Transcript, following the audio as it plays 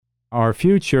Our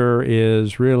future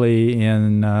is really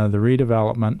in the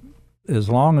redevelopment. As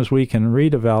long as we can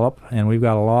redevelop, and we've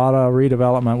got a lot of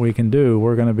redevelopment we can do,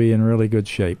 we're going to be in really good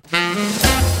shape.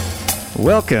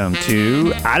 Welcome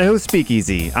to Idaho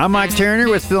Speakeasy. I'm Mike Turner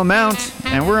with Phil Mount,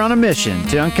 and we're on a mission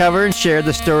to uncover and share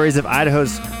the stories of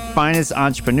Idaho's finest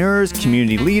entrepreneurs,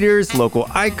 community leaders, local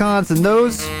icons, and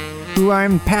those who are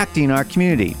impacting our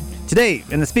community. Today,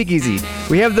 in the Speakeasy,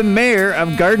 we have the mayor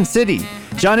of Garden City,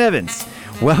 John Evans.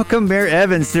 Welcome, Mayor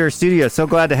Evans, to our studio. So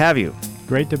glad to have you.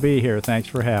 Great to be here. Thanks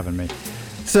for having me.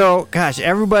 So, gosh,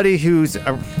 everybody who's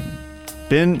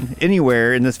been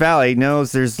anywhere in this valley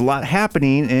knows there's a lot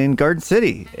happening in Garden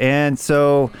City. And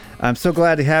so I'm so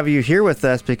glad to have you here with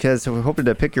us because we're hoping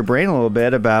to pick your brain a little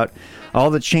bit about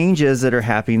all the changes that are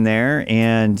happening there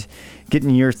and getting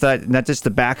your thought, not just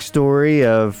the backstory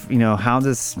of, how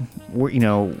this,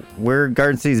 where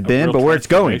Garden City's been, but where it's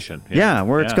going. Yeah,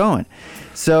 where it's going.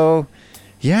 So,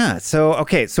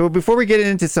 okay. So before we get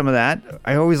into some of that,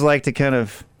 I always like to kind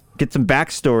of get some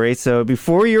backstory. So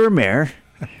before you were mayor,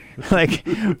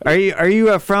 are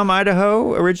you from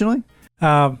Idaho originally?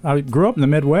 I grew up in the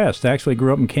Midwest. Actually,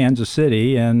 grew up in Kansas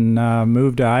City and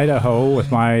moved to Idaho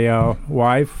with my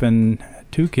wife and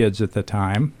 2 kids at the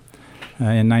time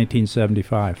in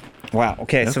 1975. Wow.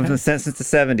 Okay. So since the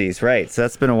 70s, right? So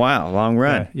that's been a while, a long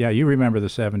run. Yeah. You remember the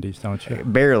 70s, don't you?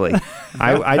 Barely.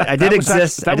 I did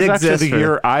exist. That was actually the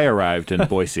year I arrived in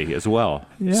Boise as well.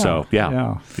 Yeah. So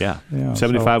yeah.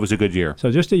 75 was a good year.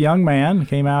 So just a young man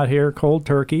came out here cold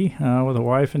turkey with a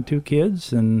wife and 2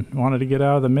 kids, and wanted to get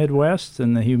out of the Midwest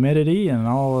and the humidity and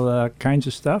all of that kinds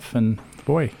of stuff. And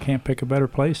boy, can't pick a better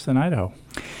place than Idaho.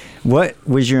 What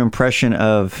was your impression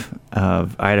of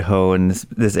Idaho and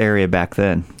this area back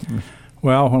then?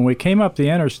 Well, when we came up the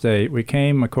interstate, we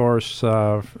came, of course,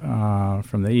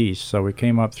 from the east. So we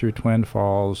came up through Twin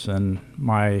Falls, and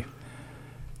my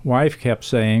wife kept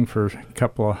saying for a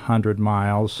couple of 100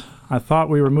 miles, I thought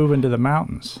we were moving to the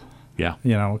mountains. Yeah.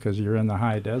 Because you're in the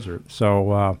high desert.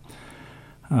 So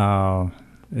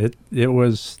it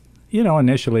was,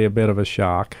 initially a bit of a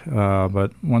shock.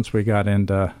 But once we got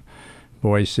into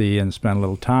Boise and spent a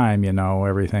little time,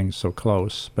 everything's so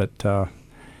close. But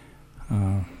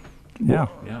yeah.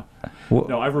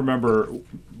 No, I remember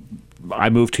I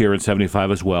moved here in 75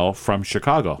 as well from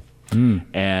Chicago.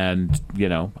 And,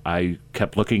 I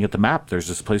kept looking at the map. There's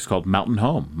this place called Mountain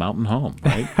Home,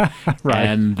 right? Right.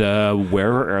 And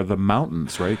where are the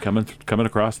mountains, right? Coming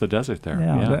across the desert there.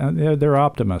 Yeah. They're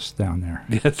optimists down there.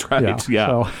 That's right.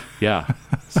 Yeah.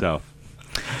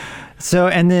 So,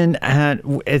 and then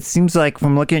it seems like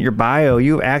from looking at your bio,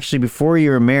 you actually, before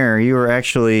you were mayor, you were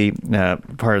actually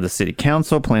part of the city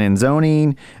council, planning and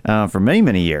zoning for many,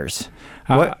 many years.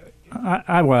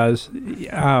 I was.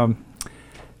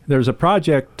 There's a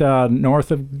project north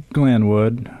of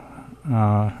Glenwood,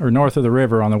 or north of the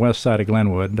river on the west side of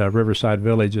Glenwood. Riverside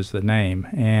Village is the name.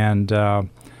 And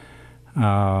in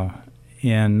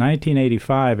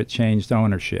 1985, it changed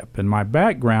ownership. And my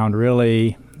background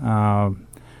really...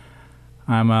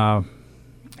 I'm a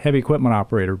heavy equipment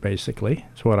operator, basically.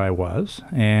 That's what I was.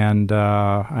 And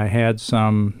I had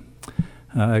some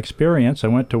experience. I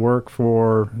went to work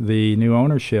for the new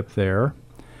ownership there.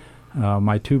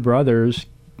 My 2 brothers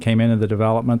came into the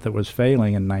development that was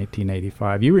failing in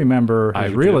 1985. You remember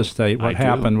real estate, what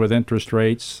happened with interest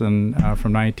rates and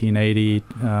from 1980.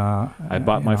 I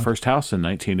bought my first house in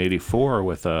 1984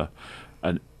 with a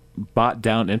bought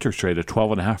down interest rate of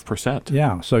 12.5%.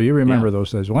 Yeah, so you remember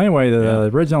those days. Well, anyway, the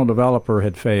original developer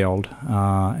had failed,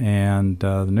 and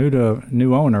the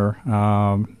new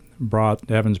owner brought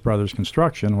Evans Brothers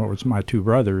Construction, what was my 2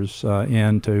 brothers,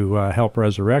 in to help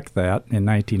resurrect that in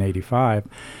 1985.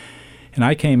 And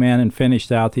I came in and finished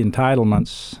out the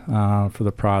entitlements for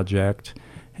the project,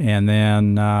 and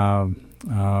then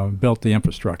built the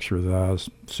infrastructure, the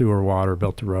sewer, water,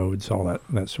 built the roads, all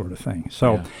that sort of thing.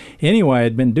 So anyway,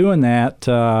 I'd been doing that.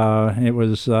 It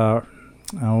was, I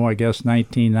guess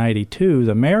 1992.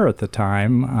 The mayor at the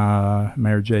time,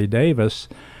 Mayor Jay Davis,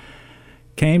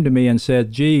 came to me and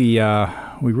said, gee,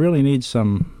 we really need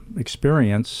some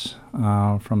experience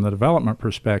from the development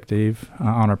perspective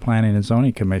on our Planning and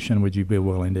Zoning Commission. Would you be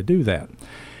willing to do that?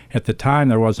 At the time,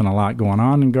 there wasn't a lot going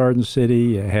on in Garden City.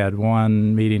 You had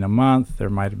 1 meeting a month. There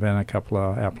might have been a couple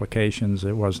of applications.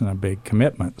 It wasn't a big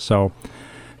commitment. So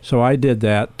I did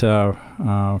that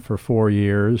for 4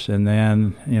 years, and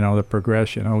then the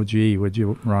progression. Oh, gee, would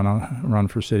you run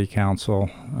for city council?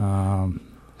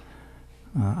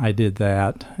 I did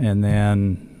that, and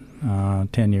then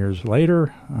 10 years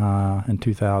later, in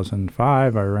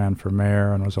 2005, I ran for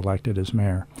mayor and was elected as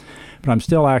mayor. But I'm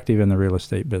still active in the real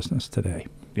estate business today.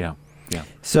 Yeah. Yeah.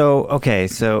 So, okay,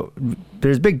 so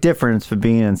there's a big difference for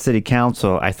being in city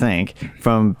council, I think,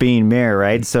 from being mayor,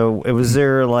 right? So was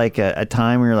there like a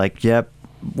time where you're like, yep,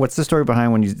 what's the story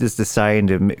behind when you just decided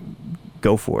to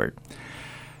go for it?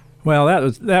 Well,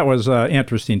 that was an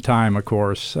interesting time, of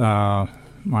course. My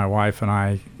wife and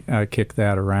I kicked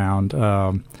that around.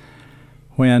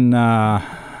 When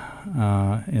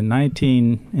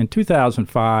in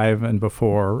 2005 and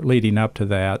before, leading up to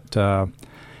that,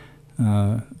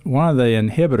 one of the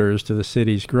inhibitors to the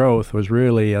city's growth was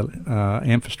really an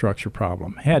infrastructure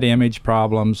problem. Had image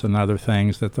problems and other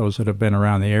things that those that have been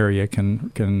around the area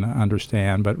can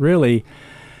understand. But really,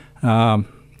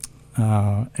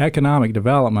 economic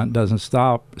development doesn't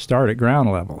start at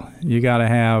ground level. You got to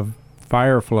have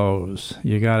fire flows.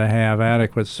 You got to have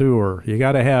adequate sewer. You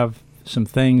got to have some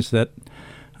things that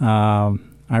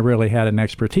I really had an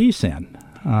expertise in.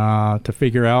 To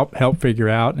help figure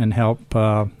out, and help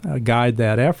guide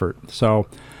that effort. So,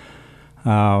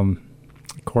 of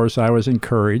course, I was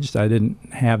encouraged. I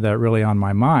didn't have that really on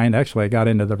my mind. Actually, I got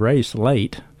into the race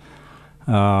late.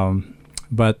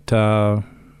 But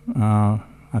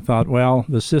I thought, well,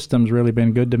 the system's really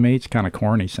been good to me. It's kind of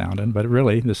corny sounding, but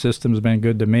really, the system's been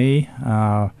good to me.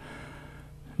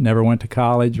 Never went to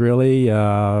college, really.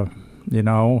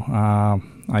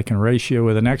 I can race you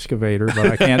with an excavator, but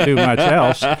I can't do much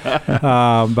else.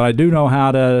 But I do know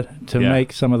how to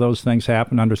make some of those things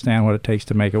happen, understand what it takes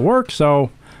to make it work.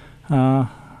 So I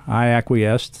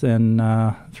acquiesced and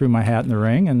threw my hat in the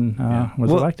ring and was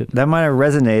elected. That might have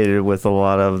resonated with a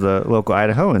lot of the local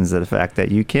Idahoans, the fact that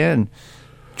you can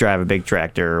drive a big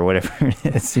tractor or whatever it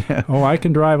is. Yeah. Oh, I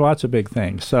can drive lots of big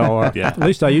things. So at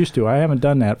least I used to. I haven't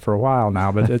done that for a while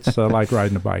now, but it's like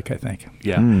riding a bike, I think.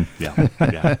 Yeah,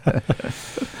 yeah.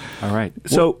 All right.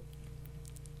 So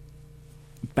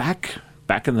back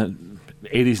in the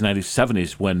 80s, 90s,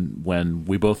 70s, when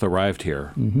we both arrived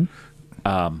here,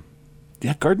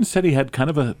 Garden City had kind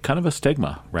of a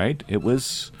stigma, right? It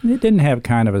didn't have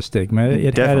kind of a stigma.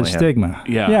 It had a stigma.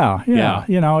 Yeah.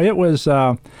 It was.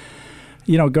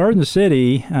 Garden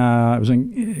City,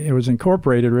 it was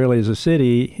incorporated really as a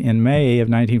city in May of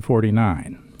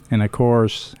 1949. And, of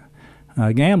course,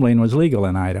 gambling was legal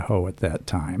in Idaho at that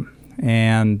time.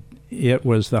 And it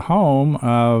was the home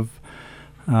of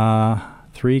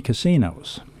 3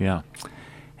 casinos. Yeah.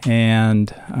 And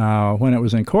when it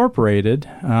was incorporated,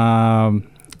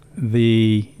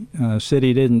 the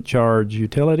city didn't charge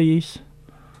utilities.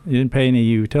 You didn't pay any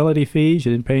utility fees.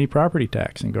 You didn't pay any property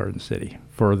tax in Garden City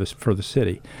for the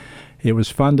city. It was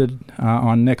funded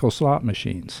on nickel slot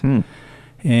machines.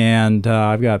 And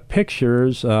I've got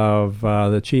pictures of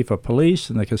the chief of police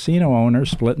and the casino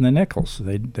owners splitting the nickels.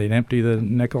 They'd empty the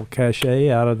nickel cachet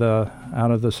out of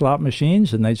the slot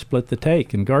machines, and they'd split the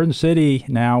take. And Garden City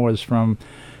now was from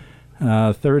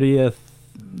 30th,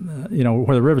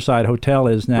 where the Riverside Hotel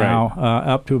is now,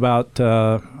 up to about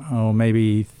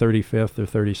maybe 35th or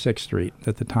 36th Street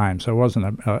at the time. So it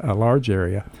wasn't a large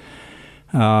area.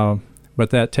 But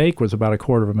that take was about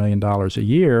 $250,000 a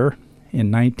year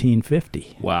in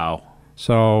 1950. Wow.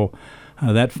 So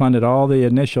that funded all the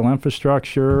initial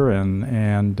infrastructure,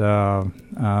 and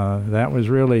that was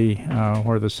really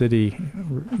where the city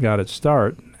got its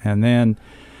start. And then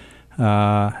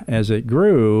as it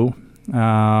grew,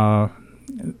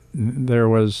 there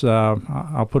was,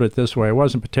 I'll put it this way, it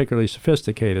wasn't particularly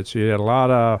sophisticated. So you had a lot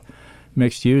of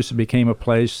mixed use. It became a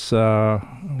place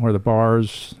where the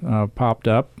bars popped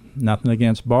up. Nothing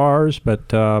against bars,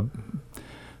 but some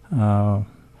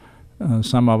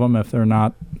of them, if they're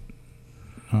not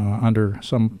under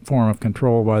some form of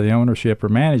control by the ownership or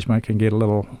management, can get a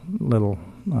little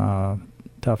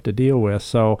tough to deal with.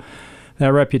 So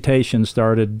that reputation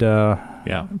started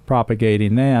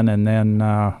propagating then, and then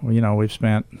we've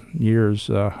spent years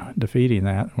defeating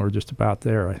that. We're just about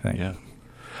there, I think. Yeah.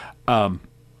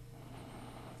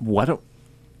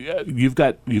 You've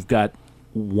got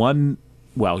one.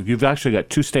 Well, you've actually got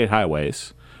 2 state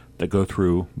highways that go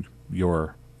through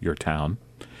your town.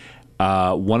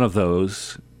 One of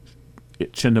those,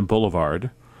 Chinden Boulevard,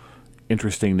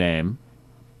 interesting name.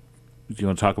 Do you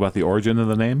want to talk about the origin of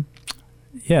the name?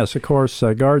 Yes, of course,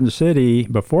 Garden City,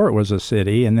 before it was a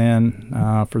city, and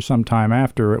then for some time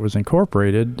after it was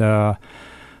incorporated,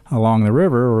 along the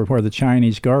river where the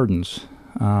Chinese gardens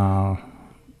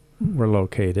were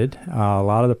located. A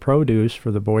lot of the produce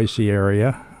for the Boise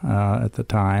area at the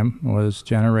time was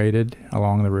generated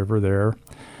along the river there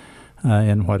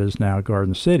in what is now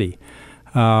Garden City.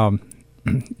 Chinden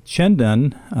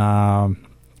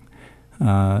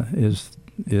is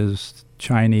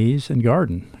Chinese and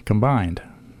garden combined.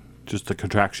 Just the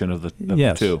contraction of the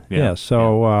yes, two. Yeah. Yes.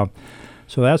 So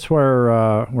So that's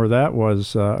where that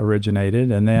was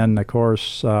originated, and then of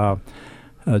course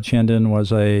Chinden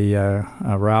was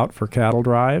a route for cattle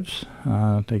drives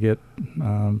to get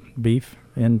beef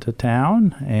into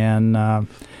town, and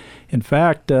in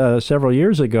fact, several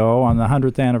years ago, on the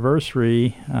 100th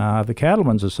anniversary of the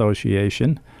Cattlemen's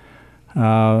Association,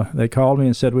 they called me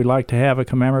and said, we'd like to have a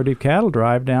commemorative cattle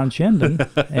drive down Chinden,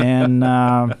 and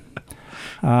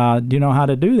do you know how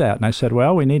to do that? And I said,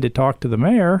 well, we need to talk to the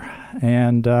mayor,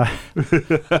 and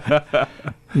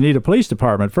you need a police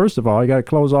department. First of all, you got to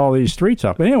close all these streets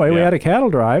up. Anyway, we had a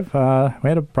cattle drive. We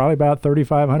had probably about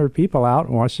 3,500 people out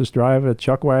and watched us drive a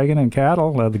chuck wagon and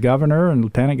cattle. The governor and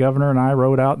lieutenant governor and I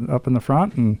rode out up in the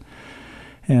front, and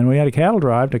we had a cattle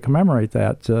drive to commemorate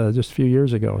that just a few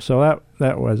years ago. So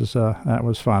that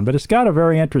was fun. But it's got a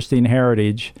very interesting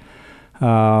heritage,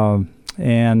 and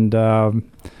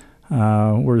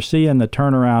we're seeing the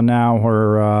turnaround now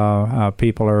where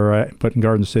people are putting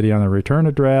Garden City on their return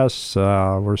address.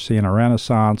 We're seeing a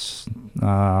renaissance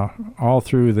all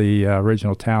through the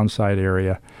original town site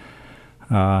area.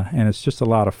 And it's just a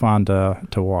lot of fun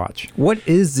to watch. What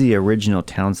is the original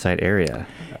town site area?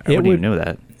 I wouldn't even know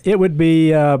that. It would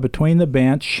be between the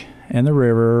bench and the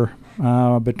river,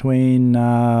 between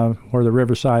where the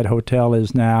Riverside Hotel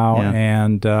is now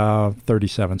and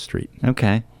 37th Street.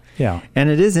 Okay. Yeah. And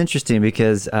it is interesting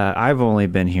because I've only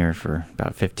been here for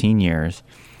about 15 years.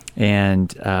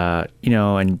 And,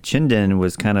 and Chinden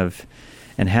was kind of,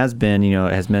 and has been,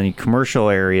 has many commercial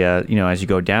area, as you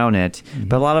go down it. Mm-hmm.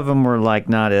 But a lot of them were like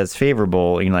not as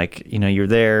favorable. You're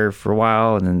there for a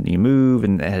while and then you move,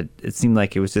 and it seemed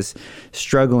like it was just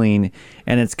struggling.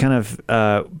 And it's kind of,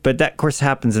 but that of course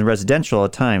happens in residential all the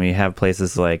time. You have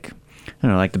places like,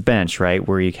 like the bench, right,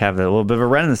 where you have a little bit of a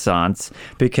renaissance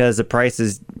because the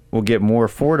prices will get more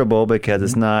affordable because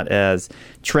it's not as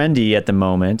trendy at the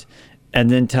moment. And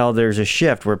then till there's a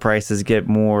shift where prices get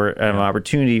more of an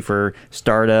opportunity for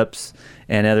startups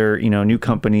and other, new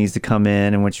companies to come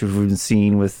in, and which we've been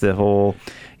seeing with the whole,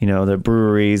 the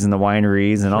breweries and the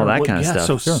wineries and all that kind of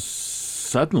stuff. So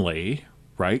suddenly,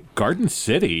 right, Garden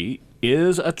City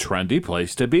is a trendy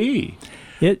place to be.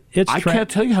 I can't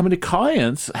tell you how many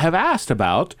clients have asked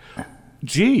about,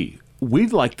 gee,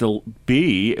 we'd like to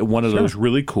be one of those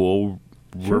really cool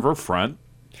riverfront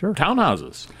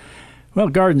townhouses. Well,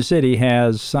 Garden City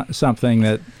has something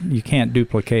that you can't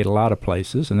duplicate a lot of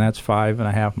places, and that's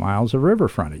 5.5 miles of river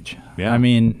frontage. Yeah. I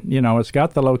mean, it's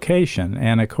got the location.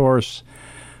 And, of course,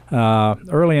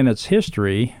 early in its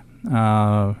history,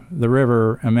 the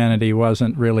river amenity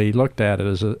wasn't really looked at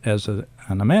as an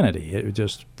amenity. It was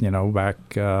just, back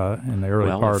in the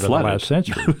early part of the last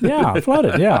century. Yeah, it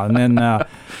flooded, yeah. And then,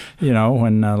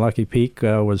 when Lucky Peak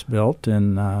was built,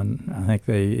 and I think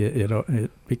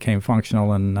it became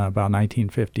functional in about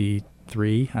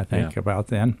 1953, I think, about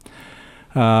then.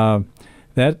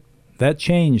 That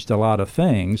changed a lot of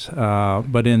things,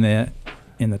 but in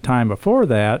the time before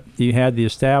that, you had the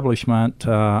establishment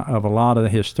of a lot of the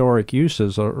historic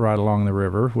uses right along the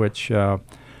river, which were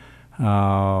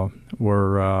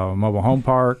mobile home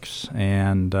parks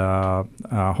and a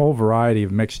whole variety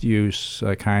of mixed-use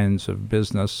kinds of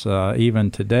business. Even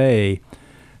today,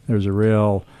 there's a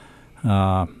real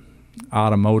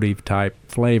automotive-type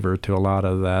flavor to a lot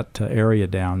of that area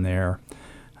down there.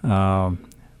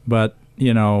 But,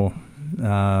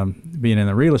 being in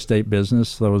the real estate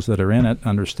business, those that are in it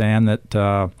understand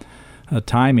that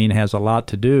timing has a lot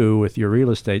to do with your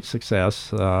real estate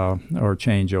success or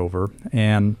changeover.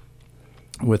 And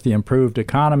with the improved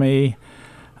economy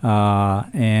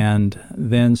and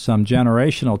then some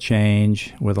generational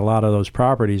change with a lot of those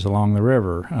properties along the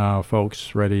river,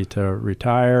 folks ready to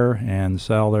retire and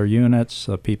sell their units,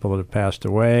 people that have passed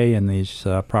away, and these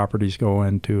properties go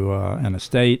into an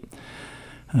estate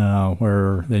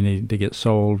where they need to get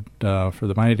sold for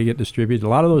the money to get distributed. A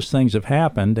lot of those things have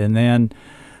happened, and then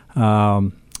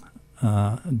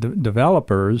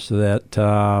developers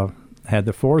that had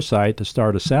the foresight to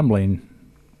start assembling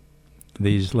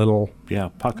these little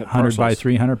pocket 100 by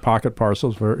 300 pocket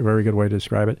parcels, very, very good way to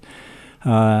describe it,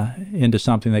 into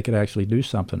something they could actually do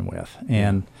something with.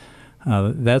 And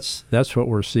that's what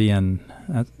we're seeing.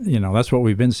 That's what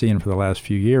we've been seeing for the last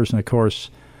few years. And of course,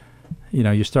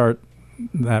 you start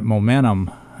that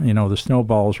momentum, the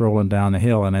snowball's rolling down the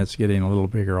hill, and it's getting a little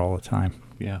bigger all the time.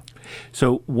 Yeah.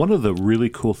 So one of the really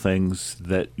cool things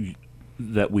that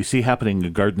we see happening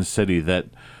in Garden City that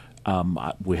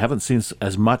we haven't seen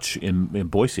as much in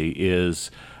Boise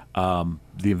is the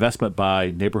investment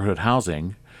by neighborhood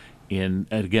housing in,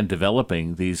 again,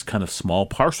 developing these kind of small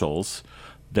parcels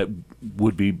that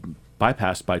would be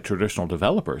bypassed by traditional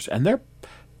developers. And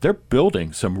they're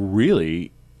building some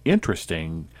really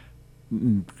interesting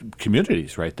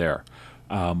communities right there,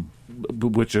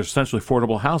 which are essentially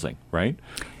affordable housing, right?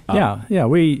 Yeah.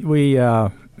 We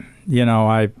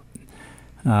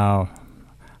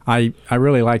I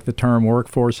really like the term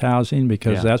workforce housing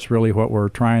because that's really what we're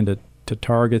trying to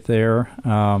target there.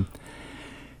 The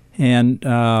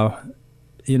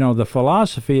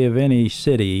philosophy of any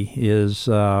city is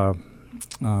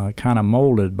kind of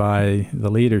molded by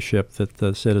the leadership that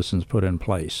the citizens put in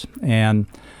place. And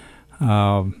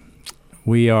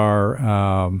we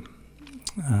are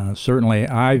certainly,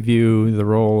 I view the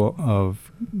role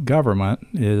of government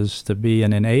is to be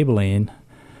an enabling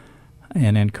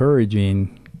and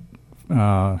encouraging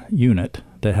unit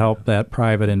to help that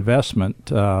private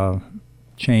investment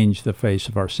change the face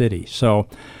of our city. So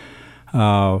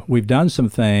we've done some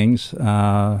things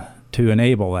to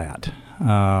enable that.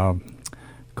 Of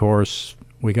course,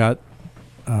 we got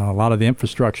a lot of the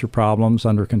infrastructure problems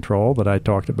under control that I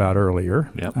talked about earlier.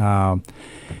 Yep.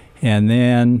 And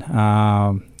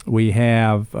then we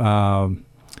have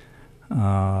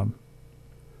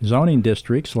zoning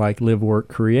districts like Live, Work,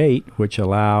 Create, which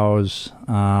allows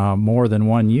more than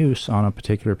one use on a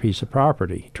particular piece of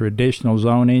property. Traditional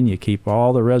zoning, you keep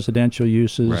all the residential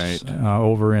uses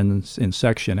over in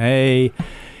Section A,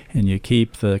 and you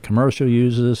keep the commercial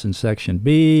uses in Section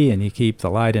B, and you keep the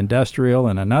light industrial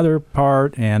in another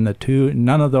part, and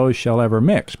none of those shall ever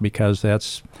mix because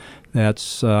that's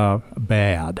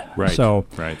bad. Right. So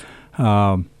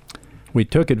we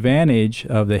took advantage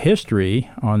of the history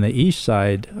on the east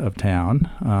side of town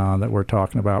that we're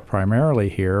talking about primarily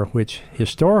here, which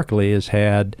historically has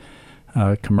had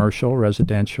commercial,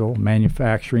 residential,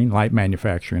 manufacturing, light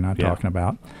manufacturing I'm talking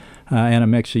about, and a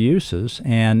mix of uses.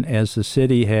 And as the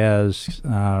city has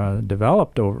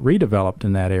developed or redeveloped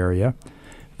in that area,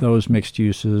 those mixed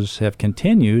uses have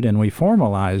continued, and we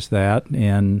formalized that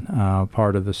in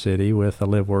part of the city with the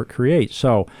Live, Work, Create.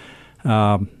 So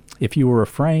if you were a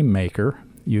frame maker,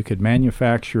 you could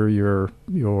manufacture your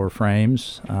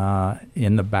frames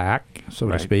in the back, so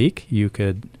to speak. You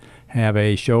could have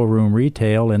a showroom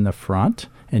retail in the front,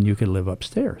 and you could live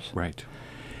upstairs. Right.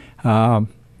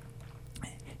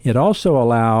 It also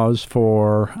allows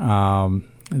for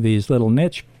these little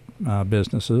niche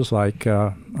businesses, like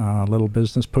Little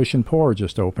Business Push and Pour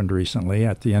just opened recently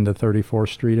at the end of 34th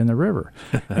Street in the river.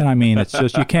 And I mean, it's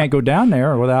just you can't go down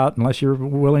there unless you're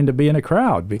willing to be in a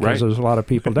crowd because there's a lot of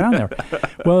people down there.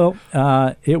 Well,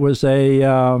 it was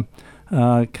a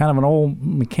kind of an old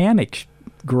mechanic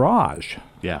garage.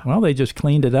 Yeah. Well, they just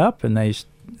cleaned it up, and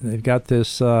they've got this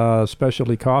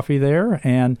specialty coffee there,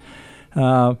 and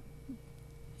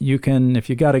you can, if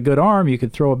you got a good arm, you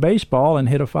could throw a baseball and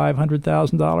hit a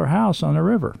 $500,000 house on the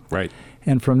river. Right.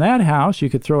 And from that house,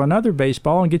 you could throw another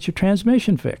baseball and get your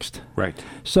transmission fixed. Right.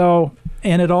 So,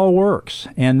 and it all works.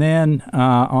 And then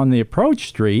on the approach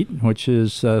street, which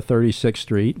is 36th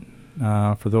Street,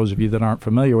 for those of you that aren't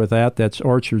familiar with that, that's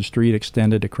Orchard Street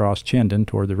extended across Chinden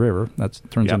toward the river. That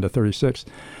turns into 36th.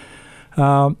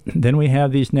 Then we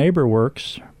have these Neighbor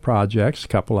Works projects, a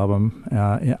couple of them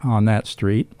on that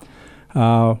street.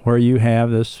 Where you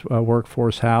have this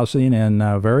workforce housing and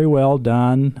very well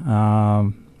done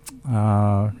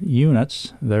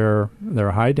units. They're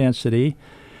high density,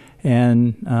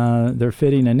 and they're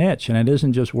fitting a niche. And it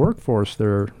isn't just workforce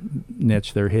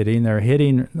niche they're hitting. They're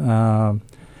hitting.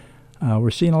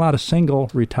 We're seeing a lot of single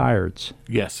retireds.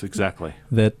 Yes, exactly.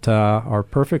 That are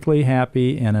perfectly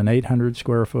happy in an 800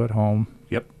 square foot home.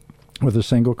 Yep. With a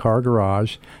single car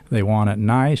garage. They want it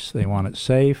nice. They want it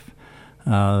safe.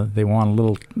 They want a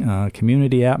little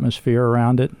community atmosphere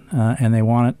around it, and they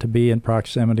want it to be in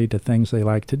proximity to things they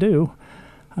like to do,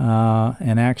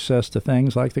 and access to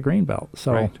things like the Greenbelt.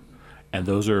 So, and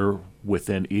those are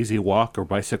within easy walk or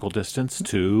bicycle distance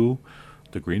to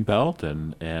the Greenbelt,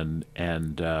 and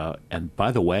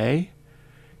by the way,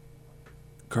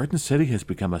 Garden City has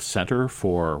become a center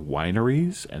for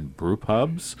wineries and brew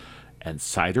pubs and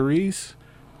cideries.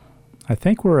 I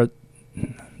think we're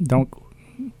don't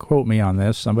quote me on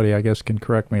this. Somebody, I guess, can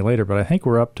correct me later, but I think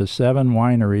we're up to 7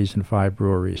 wineries and 5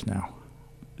 breweries now.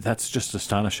 That's just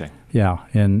astonishing. Yeah,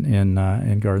 in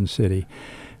Garden City.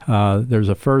 There's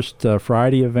a First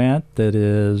Friday event that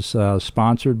is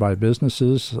sponsored by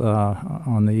businesses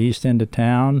on the east end of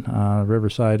town,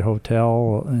 Riverside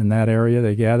Hotel in that area.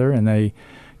 They gather, and they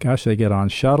get on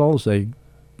shuttles. They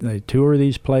tour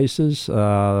these places.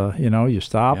 You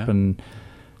stop and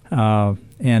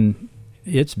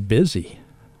it's busy.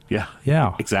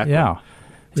 Yeah. Exactly. Yeah.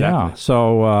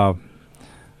 So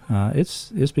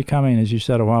it's becoming, as you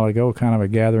said a while ago, kind of a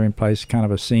gathering place, kind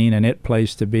of a scene and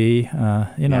place to be.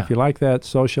 If you like that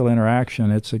social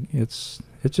interaction, it's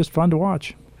just fun to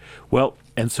watch. Well,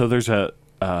 and so there's a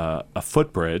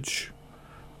footbridge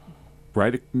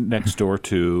right next door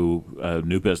to a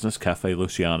new business, Cafe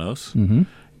Luciano's,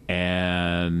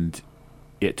 and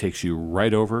it takes you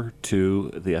right over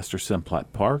to the Esther Simplot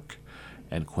Park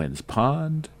and Quinn's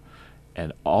Pond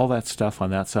and all that stuff on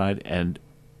that side. And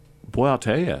boy, I'll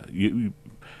tell you, you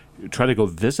try to go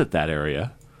visit that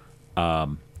area.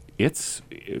 You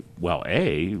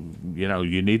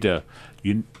need to.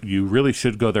 You really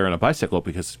should go there on a bicycle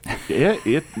because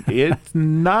it's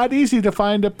not easy to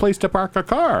find a place to park a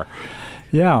car.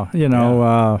 Yeah,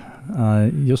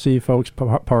 you'll see folks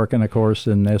parking, of course,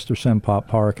 in Esther Simplot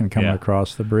Park and coming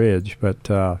across the bridge. But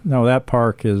no, that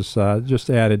park is just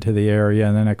added to the area.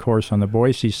 And then, of course, on the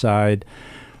Boise side,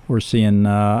 we're seeing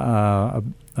a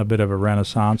bit of a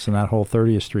renaissance in that whole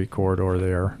 30th Street corridor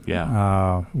there.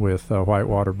 Yeah. With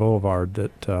Whitewater Boulevard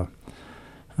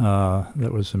that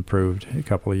was improved a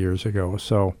couple of years ago.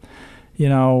 So,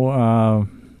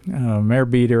 Mayor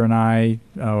Beater and I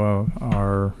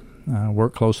are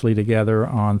work closely together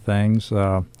on things,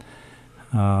 and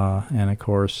of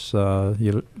course,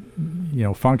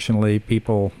 functionally,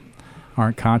 people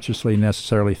aren't consciously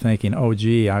necessarily thinking, "Oh,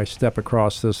 gee, I step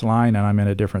across this line and I'm in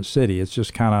a different city." It's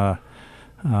just kind of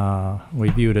we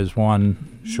view it as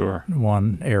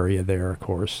one area there, of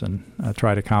course, and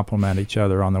try to complement each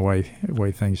other on the way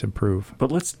things improve.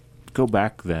 But let's go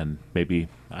back then, maybe,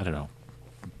 I don't know,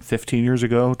 15 years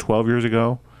ago, 12 years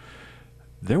ago.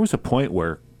 There was a point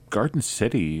where Garden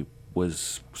City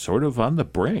was sort of on the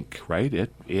brink, right?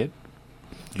 You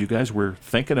guys were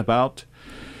thinking about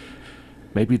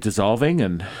maybe dissolving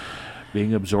and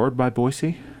being absorbed by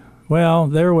Boise? Well,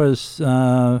 there were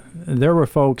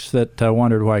folks that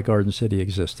wondered why Garden City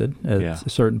existed at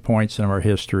certain points in our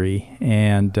history,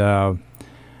 and I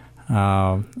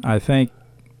think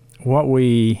what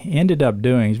we ended up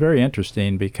doing is very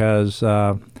interesting because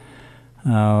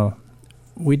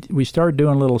we started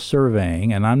doing a little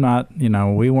surveying, and I'm not,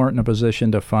 we weren't in a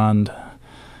position to fund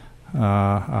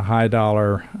a high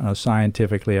dollar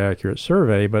scientifically accurate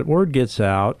survey, but word gets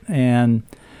out, and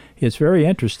it's very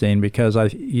interesting because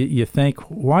you think,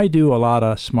 why do a lot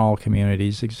of small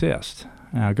communities exist?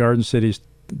 Garden City's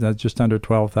just under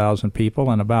 12,000 people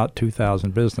and about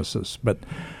 2,000 businesses, but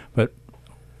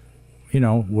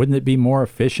wouldn't it be more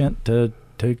efficient to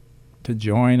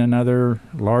join another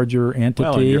larger entity?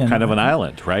 Well, and you're kind of an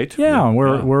island, right? Yeah,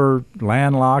 we're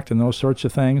landlocked and those sorts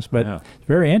of things. But it's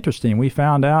very interesting. We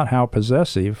found out how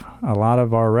possessive a lot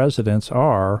of our residents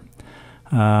are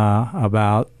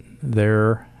about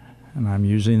their, and I'm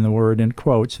using the word in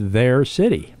quotes, their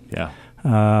city. Yeah.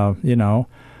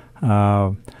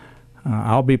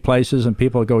 I'll be places and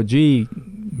people go, "Gee,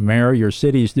 Mayor, your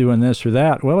city's doing this or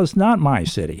that." Well, it's not my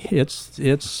city. It's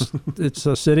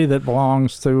a city that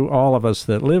belongs to all of us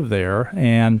that live there.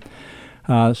 And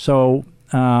so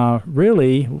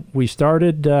really, we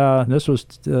started, this was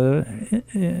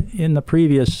in the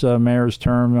previous mayor's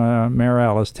term, Mayor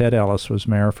Ellis, Ted Ellis was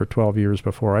mayor for 12 years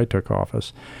before I took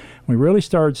office. We really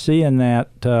started seeing that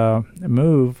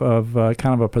move of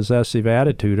kind of a possessive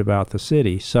attitude about the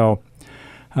city. So,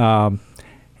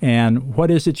 and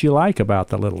what is it you like about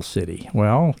the little city?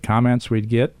 Well, comments we'd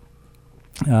get,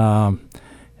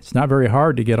 it's not very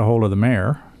hard to get a hold of the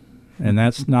mayor, and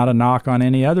that's not a knock on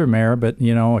any other mayor, but,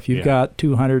 if you've got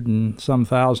 200 and some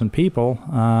thousand people,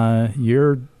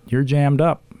 you're jammed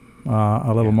up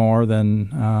a little more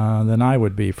than I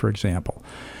would be, for example.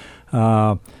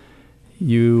 There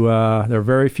are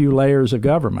very few layers of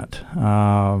government.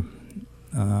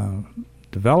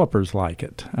 Developers like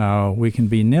it. We can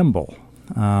be nimble.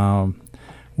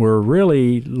 We're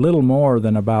really little more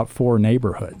than about 4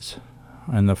 neighborhoods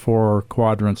in the 4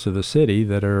 quadrants of the city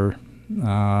that are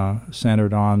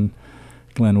centered on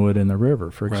Glenwood and the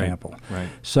river, for example. Right.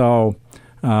 So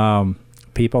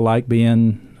people like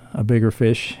being a bigger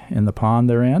fish in the pond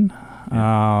they're in,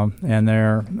 and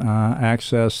their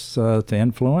access to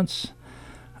influence.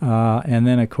 And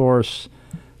then, of course,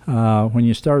 when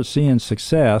you start seeing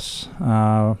success,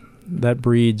 that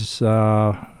breeds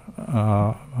a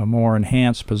more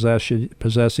enhanced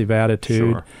possessive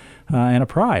attitude and a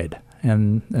pride.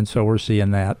 And so we're seeing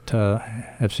that,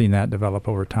 have seen that develop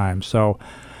over time. So,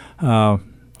 I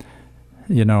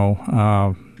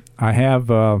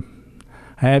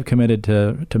have committed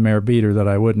to Mayor Beater that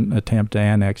I wouldn't attempt to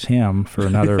annex him for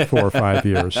another 4 or 5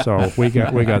 years. So we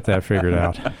got that figured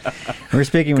out. We're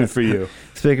speaking Good for you.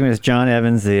 Speaking with John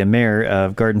Evans, the mayor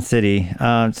of Garden City.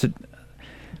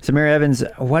 So Mayor Evans,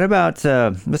 what about,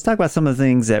 let's talk about some of the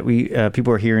things that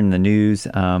people are hearing in the news.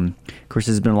 Of course,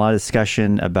 there's been a lot of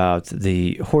discussion about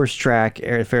the horse track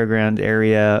fairground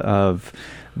area of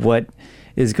what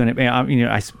is going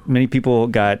to, many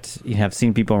people have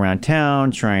seen people around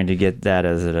town trying to get that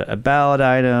as a ballot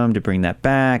item to bring that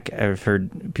back.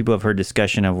 People have heard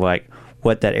discussion of like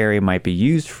what that area might be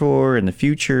used for in the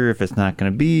future if it's not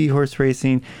going to be horse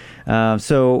racing.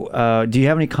 So do you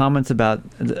have any comments about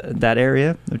that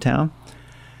area of town?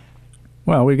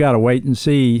 Well, we've got a wait and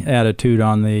see attitude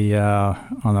on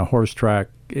the horse track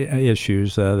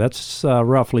issues. That's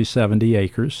roughly 70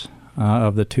 acres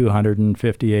of the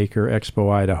 250-acre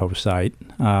Expo Idaho site.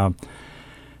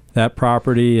 That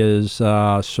property is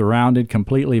surrounded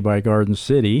completely by Garden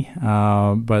City,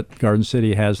 but Garden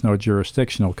City has no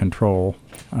jurisdictional control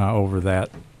over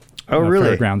that. Oh,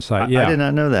 really? Fairground site. I did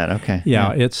not know that. Okay.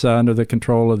 Yeah, it's under the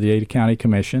control of the Ada County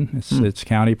Commission. It's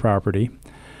county property.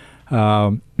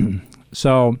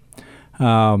 So,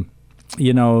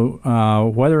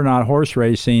 whether or not horse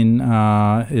racing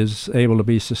is able to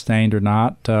be sustained or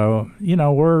not, we're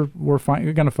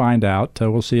going to find out.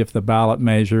 We'll see if the ballot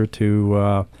measure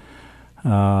to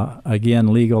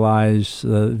again legalize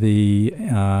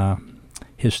the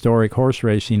historic horse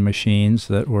racing machines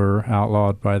that were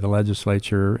outlawed by the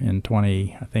legislature in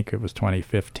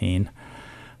 2015.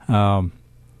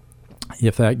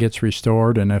 If that gets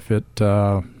restored and if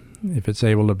it's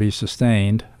able to be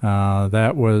sustained,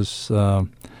 that was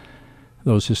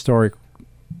those historic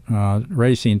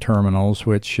racing terminals,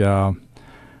 which have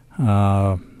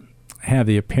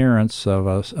the appearance of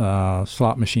a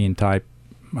slot machine type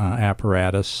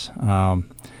apparatus.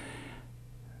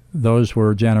 Those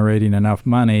were generating enough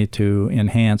money to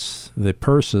enhance the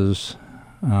purses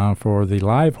for the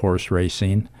live horse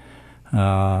racing.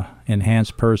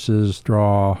 Enhanced purses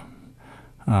draw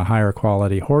higher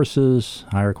quality horses.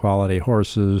 Higher quality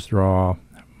horses draw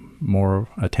more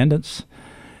attendance,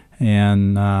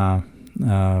 and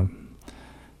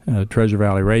Treasure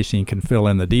Valley Racing can fill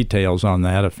in the details on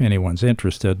that if anyone's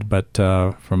interested. But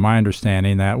from my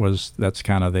understanding, that's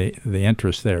kind of the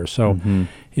interest there. So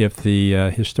if the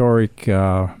historic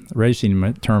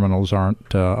racing terminals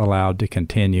aren't allowed to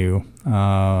continue,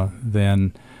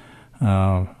 then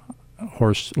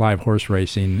live horse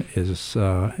racing is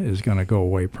going to go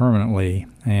away permanently,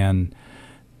 and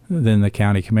then the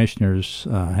county commissioners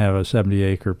have a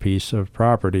 70-acre piece of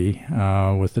property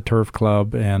with the turf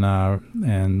club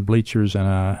and bleachers and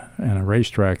a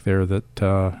racetrack there that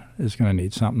is going to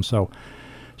need something. So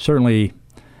certainly,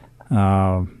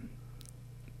 in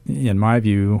my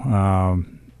view,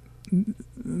 an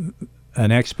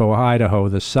Expo Idaho,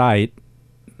 the site,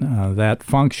 that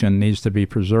function needs to be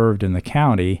preserved in the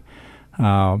county.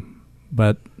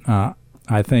 But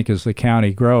I think as the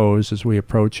county grows, as we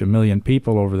approach 1 million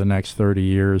people over the next 30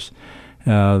 years,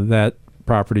 that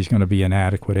property is going to be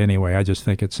inadequate anyway. I just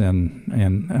think it's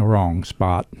in a wrong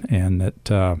spot, and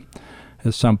that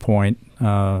at some point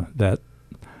that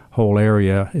whole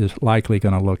area is likely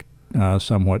going to look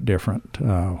somewhat different.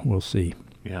 We'll see.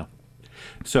 Yeah.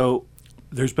 So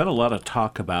there's been a lot of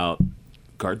talk about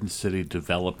Garden City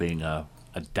developing a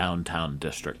downtown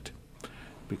district,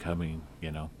 becoming,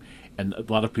 and a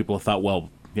lot of people have thought, well,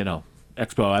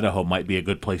 Expo Idaho might be a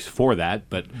good place for that,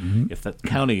 but if the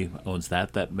county owns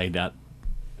that may not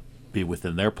be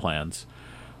within their plans.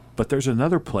 But there's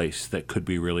another place that could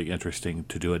be really interesting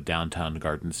to do a downtown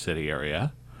Garden City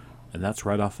area, and that's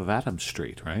right off of Adams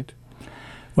Street, right?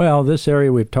 Well, this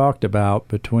area we've talked about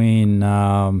between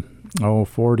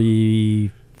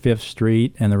 45th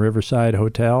Street and the Riverside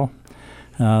Hotel,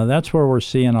 that's where we're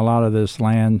seeing a lot of this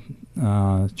land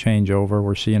changeover.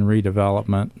 We're seeing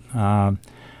redevelopment.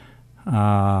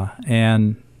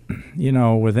 And,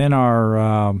 within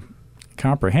our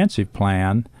comprehensive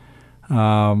plan,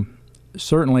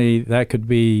 certainly that could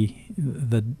be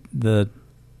the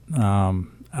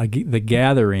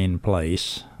gathering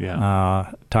place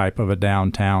type of a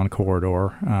downtown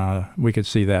corridor. We could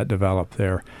see that develop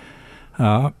there.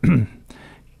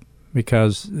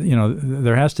 Because,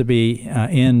 there has to be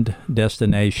end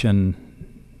destination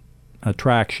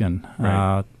attraction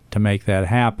to make that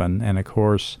happen. And, of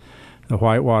course, the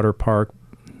Whitewater Park,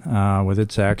 with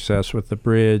its access with the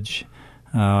bridge,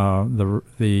 the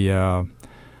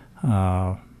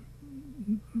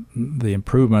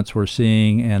improvements we're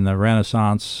seeing, and the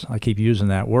renaissance, I keep using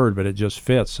that word, but it just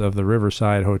fits, of the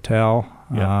Riverside Hotel.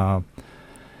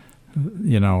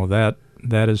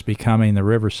 That is becoming the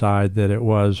Riverside that it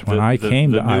was when I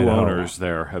came to Idaho. The new owners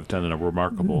there have done a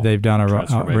remarkable. They've done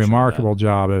a remarkable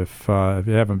job. If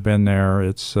you haven't been there,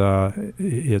 it's and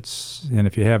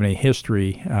if you have any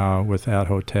history with that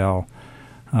hotel,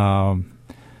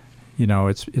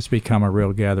 it's become a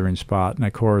real gathering spot. And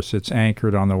of course, it's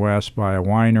anchored on the west by a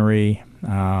winery,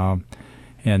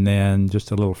 And then just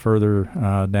a little further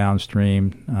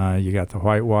downstream, you got the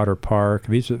Whitewater Park.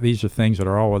 These are things that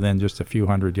are all within just a few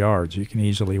hundred yards. You can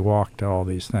easily walk to all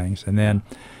these things. And then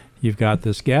you've got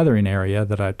this gathering area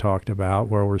that I talked about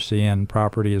where we're seeing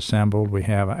property assembled. We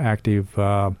have an active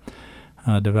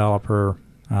developer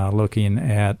looking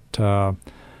at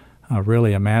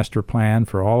really a master plan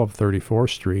for all of 34th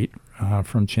Street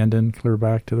from Chinden clear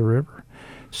back to the river.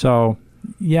 So,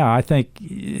 yeah, I think,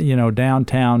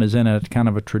 downtown is in a kind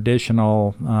of a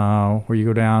traditional where you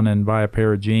go down and buy a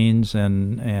pair of jeans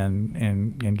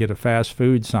and get a fast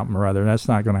food something or other. That's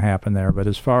not going to happen there. But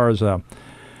as far as kind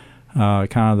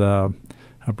of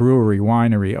a brewery,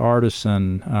 winery,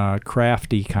 artisan,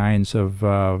 crafty kinds of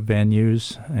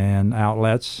venues and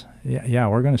outlets, yeah,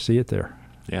 we're going to see it there.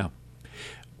 Yeah.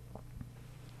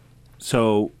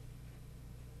 So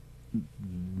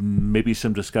maybe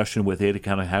some discussion with Ada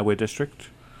County Highway District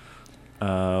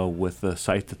with the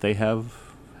site that they have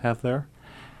there?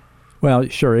 Well,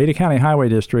 sure. Ada County Highway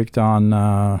District on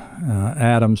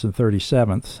Adams and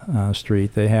 37th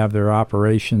Street, they have their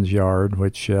operations yard,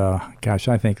 which,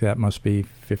 I think that must be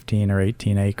 15 or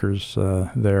 18 acres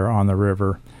there on the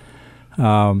river.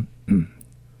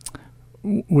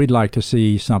 We'd like to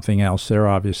see something else there,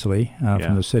 obviously,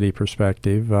 from the city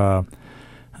perspective.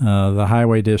 The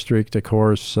Highway District, of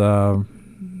course,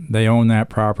 they own that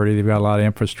property. They've got a lot of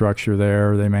infrastructure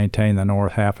there. They maintain the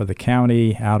north half of the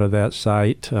county out of that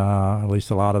site, at least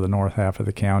a lot of the north half of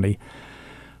the county.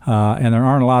 And there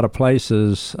aren't a lot of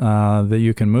places that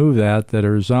you can move that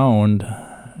are zoned,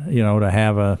 to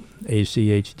have a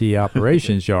ACHD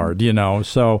operations yard,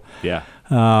 So, yeah.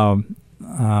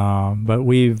 But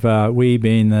we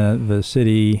being the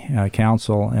city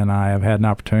council and I have had an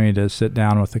opportunity to sit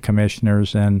down with the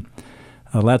commissioners and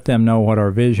let them know what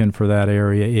our vision for that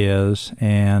area is.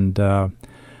 And I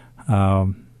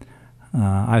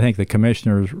think the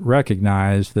commissioners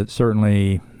recognize that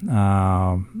certainly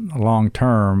long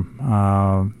term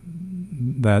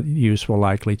that use will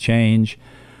likely change.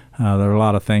 There are a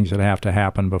lot of things that have to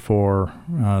happen before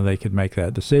they could make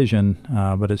that decision,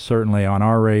 but it's certainly on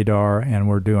our radar, and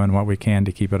we're doing what we can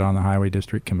to keep it on the Highway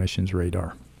District Commission's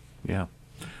radar. Yeah.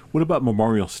 What about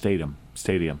Memorial Stadium?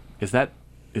 Is that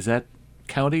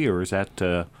county or is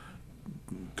that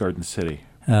Garden City?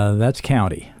 That's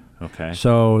county. Okay.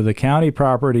 So the county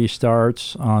property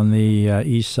starts on the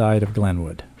east side of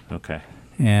Glenwood. Okay.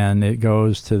 And it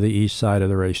goes to the east side of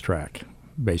the racetrack,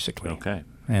 basically. Okay.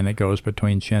 And it goes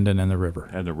between Chinden and the river.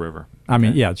 And the river. I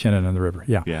mean, Chinden and the river,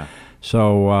 yeah. Yeah.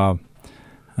 So,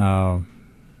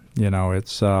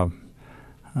 it's,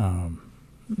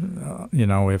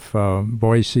 if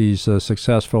Boise's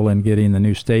successful in getting the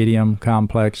new stadium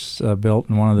complex built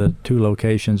in one of the two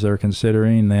locations they're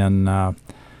considering, then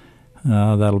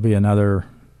that'll be another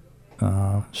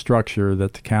structure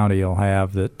that the county will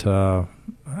have that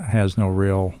has no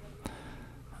real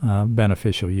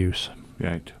beneficial use.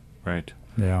 Right.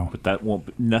 Yeah. But that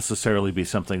won't necessarily be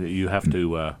something that you have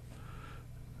to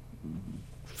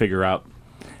figure out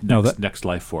next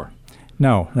life for.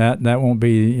 No, that won't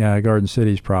be Garden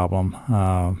City's problem.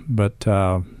 But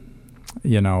it's.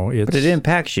 But it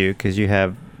impacts you because you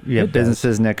have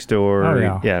businesses next door.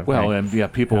 Oh, yeah. Well, right.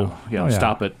 and people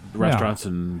stop at restaurants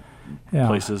and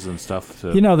places and stuff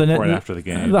right after the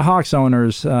game. The Hawks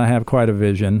owners have quite a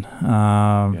vision.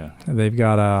 They've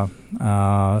got a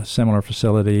similar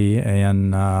facility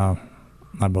in, I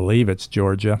believe it's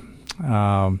Georgia,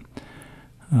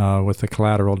 with the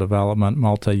collateral development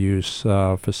multi-use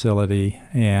facility.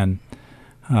 And,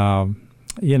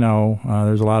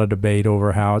 there's a lot of debate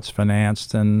over how it's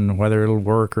financed and whether it'll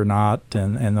work or not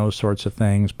and those sorts of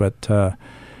things. But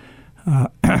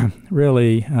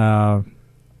really,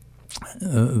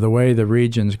 the way the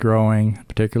region's growing,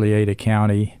 particularly Ada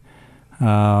County,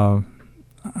 I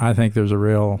think there's a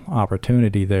real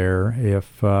opportunity there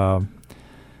if the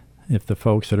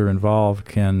folks that are involved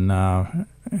can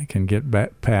get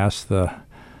back past the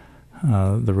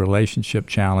relationship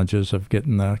challenges of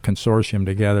getting the consortium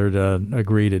together to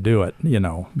agree to do it.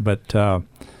 But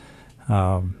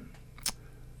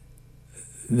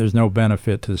there's no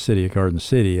benefit to the city of Garden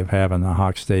City of having the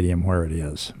Hawks Stadium where it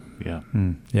is. Yeah.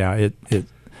 Yeah,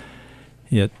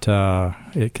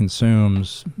 it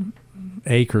consumes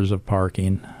acres of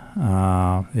parking.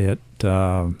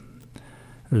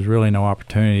 There's really no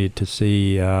opportunity to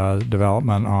see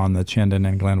development on the Chinden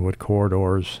and Glenwood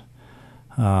corridors,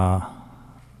 in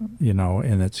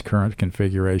its current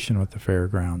configuration with the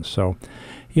fairgrounds. So,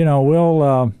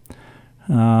 we'll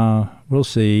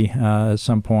see at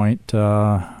some point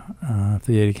if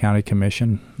the Ada County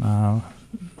Commission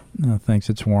thinks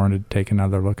it's warranted to take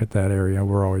another look at that area.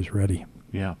 We're always ready.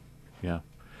 Yeah.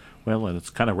 Well, and it's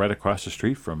kind of right across the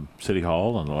street from City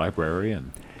Hall and the library,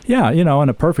 and Yeah, in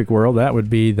a perfect world, that would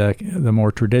be the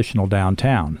more traditional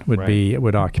downtown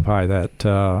would occupy that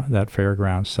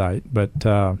fairground site. But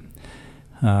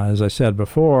as I said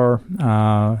before,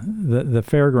 the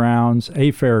fairgrounds,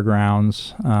 I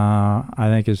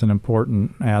think, is an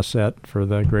important asset for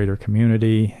the greater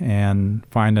community, and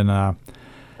finding a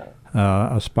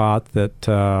spot that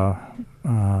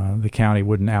the county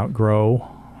wouldn't outgrow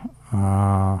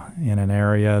in an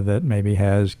area that maybe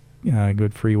has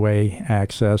good freeway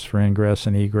access for ingress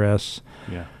and egress.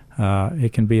 yeah.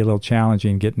 It can be a little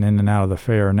challenging getting in and out of the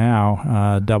fair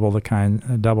now. Double the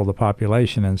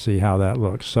population, and see how that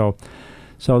looks. So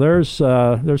there's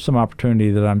some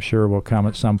opportunity that I'm sure will come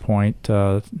at some point.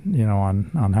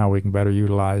 On how we can better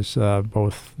utilize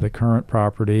both the current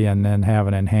property and then have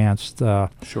an enhanced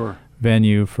Sure.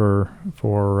 venue for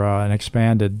an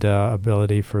expanded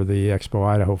ability for the Expo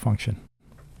Idaho function.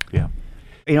 Yeah.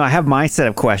 I have my set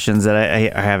of questions that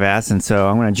I have asked, and so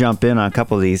I'm going to jump in on a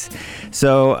couple of these.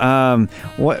 So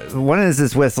one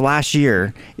is with last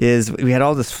year is we had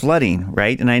all this flooding,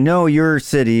 right? And I know your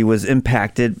city was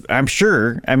impacted. I'm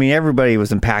sure. I mean, everybody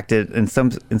was impacted in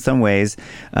some ways.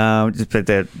 Just with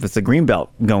the greenbelt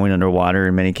going underwater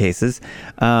in many cases.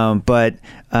 And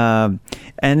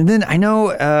then I know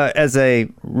as a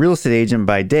real estate agent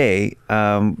by day,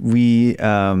 we.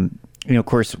 Of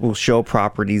course, we'll show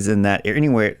properties in that area,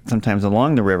 anywhere, sometimes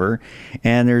along the river.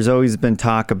 And there's always been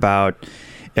talk about,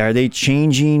 are they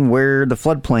changing where the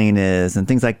floodplain is and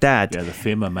things like that? Yeah, the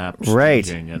FEMA maps. Right.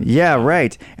 And,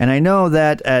 right. And I know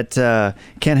that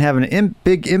can have a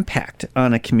big impact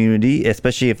on a community,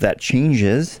 especially if that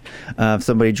changes. If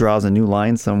somebody draws a new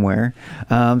line somewhere.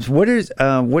 What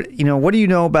do you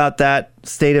know about that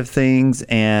state of things?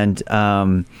 And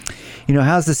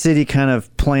how's the city kind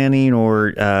of planning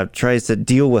or tries to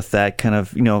deal with that kind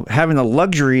of, having the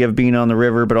luxury of being on the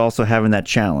river, but also having that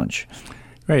challenge?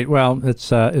 Great. Well,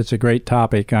 it's a great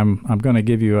topic. I'm going to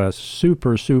give you a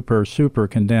super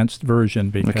condensed version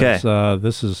because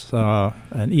this is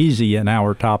an easy an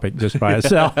hour topic just by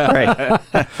itself. Right.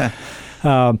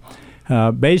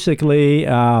 Basically,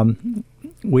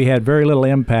 we had very little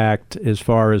impact as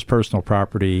far as personal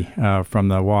property from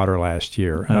the water last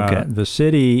year. Okay. The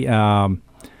city, our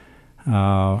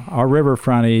river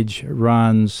frontage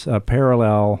runs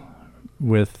parallel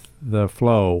with the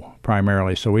flow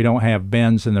primarily, so we don't have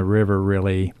bends in the river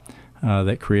really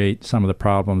that create some of the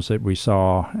problems that we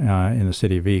saw in the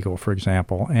city of Eagle, for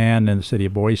example, and in the city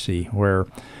of Boise, where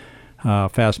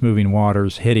fast-moving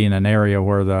water's hitting an area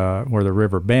where the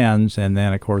river bends, and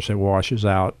then of course it washes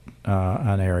out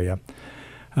an area.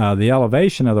 The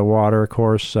elevation of the water, of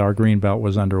course, our greenbelt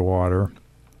was underwater.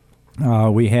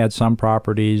 We had some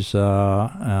properties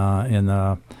in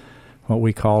the what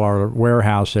we call our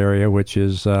warehouse area, which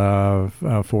is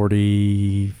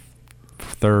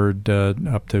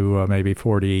 43rd up to maybe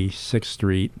 46th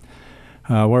Street,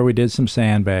 where we did some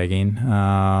sandbagging,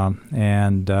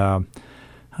 and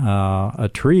a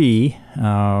tree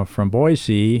from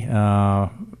Boise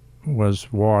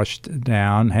was washed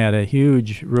down, had a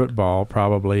huge root ball,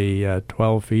 probably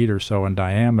 12 feet or so in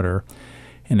diameter,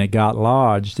 and it got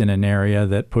lodged in an area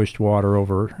that pushed water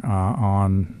over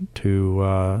on to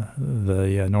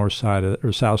the north side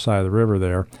or south side of the river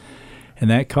there. And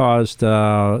that caused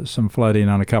some flooding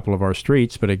on a couple of our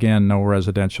streets, but again, no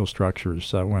residential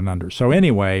structures went under. So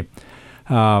anyway,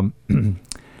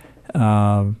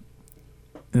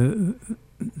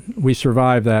 we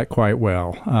survived that quite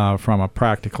well from a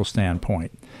practical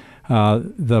standpoint.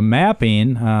 The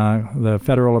mapping, the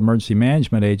Federal Emergency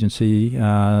Management Agency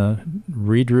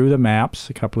redrew the maps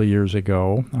a couple of years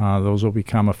ago. Those will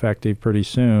become effective pretty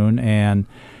soon, and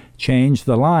changed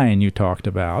the line you talked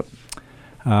about,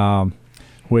 in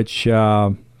which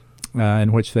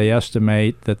they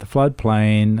estimate that the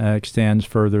floodplain extends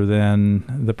further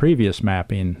than the previous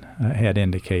mapping had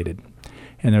indicated.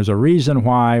 And there's a reason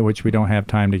why, which we don't have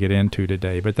time to get into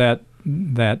today, but that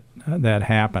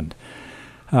happened.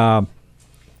 Of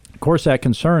course, that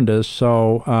concerned us.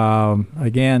 So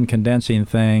again, condensing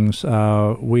things,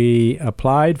 we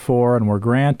applied for and were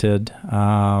granted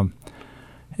a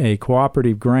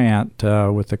cooperative grant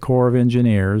with the Corps of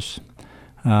Engineers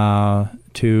in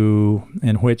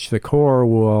which the Corps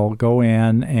will go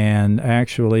in and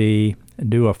actually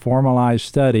do a formalized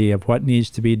study of what needs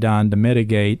to be done to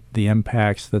mitigate the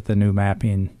impacts that the new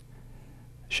mapping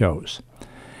shows.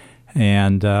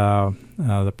 And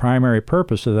the primary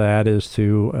purpose of that is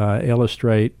to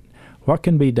illustrate what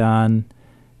can be done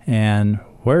and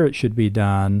where it should be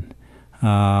done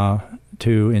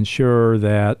to ensure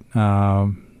that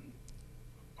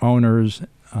owners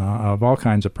of all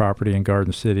kinds of property in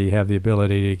Garden City have the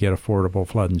ability to get affordable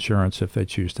flood insurance if they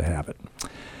choose to have it.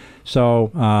 So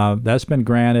that's been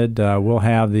granted. We'll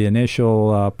have the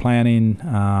initial planning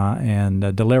and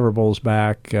deliverables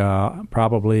back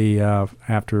probably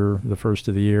after the first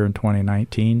of the year in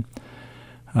 2019.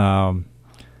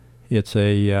 It's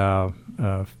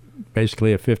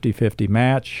basically a 50-50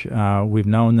 match. We've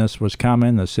known this was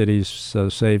coming. The city's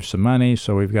saved some money,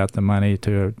 so we've got the money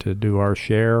to do our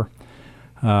share.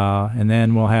 And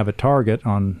then we'll have a target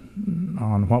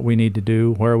on what we need to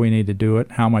do, where we need to do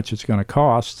it, how much it's going to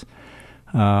cost.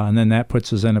 And then that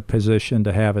puts us in a position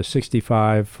to have a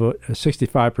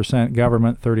 65%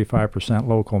 government, 35%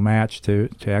 local match to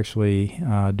actually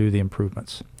do the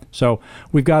improvements. So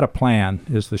we've got a plan,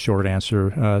 is the short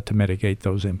answer, to mitigate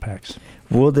those impacts.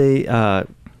 Will they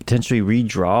potentially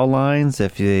redraw lines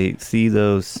if they see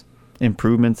those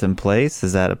improvements in place?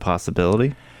 Is that a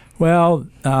possibility? Well,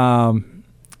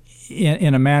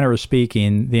 in a manner of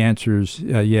speaking, the answer is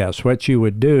yes. What you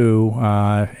would do,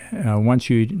 once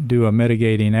you do a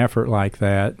mitigating effort like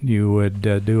that, you would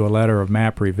do a letter of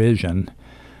map revision.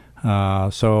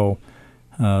 So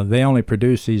they only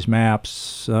produce these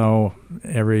maps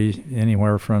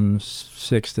anywhere from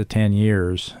 6 to 10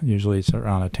 years. Usually it's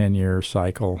around a 10-year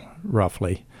cycle,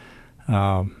 roughly.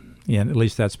 And at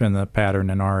least that's been the pattern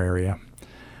in our area.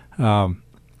 But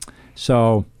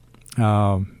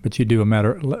you do a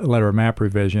letter of map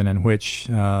revision in which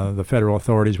the federal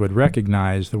authorities would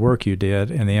recognize the work you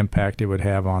did and the impact it would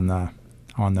have on the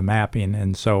mapping.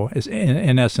 And so,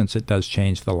 in essence, it does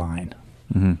change the line.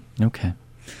 Mm-hmm. Okay.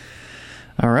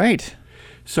 All right.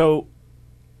 So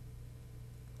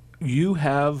you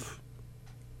have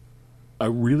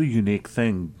a really unique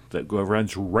thing that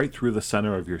runs right through the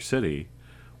center of your city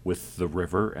with the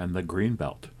river and the green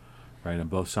belt, right, on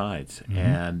both sides. Mm-hmm.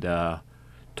 And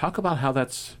talk about how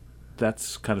that's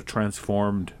kind of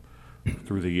transformed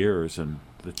through the years and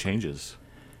the changes.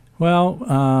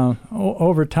 Well,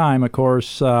 over time, of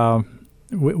course,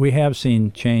 we have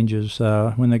seen changes.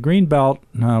 When the Greenbelt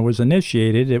was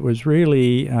initiated, it was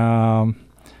really part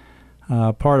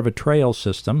of a trail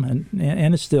system,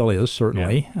 and it still is,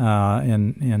 certainly,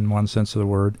 in one sense of the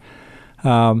word.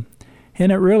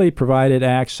 And it really provided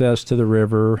access to the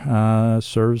river,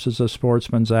 serves as a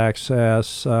sportsman's access,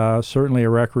 certainly a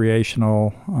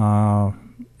recreational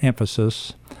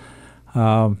emphasis.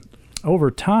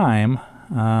 Over time,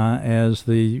 as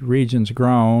the region's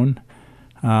grown,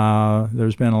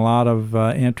 there's been a lot of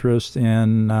interest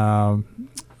in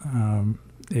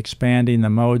expanding the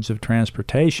modes of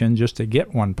transportation just to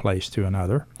get one place to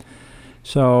another.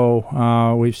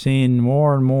 So we've seen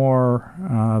more and more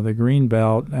the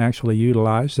Greenbelt actually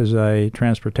utilized as a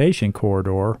transportation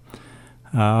corridor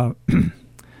that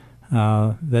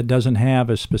doesn't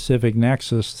have a specific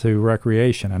nexus to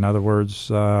recreation. In other words,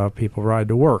 people ride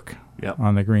to work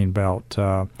on the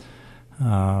Greenbelt.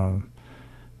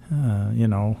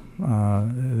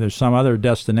 There's some other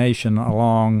destination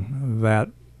along that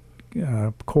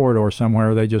corridor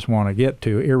somewhere they just want to get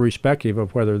to, irrespective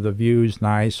of whether the view's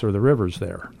nice or the river's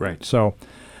there. Right. So,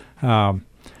 and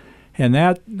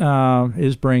that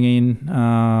is bringing,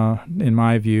 in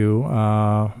my view,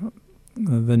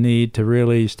 the need to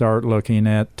really start looking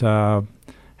at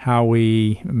how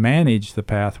we manage the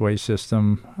pathway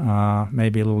system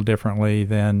maybe a little differently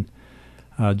than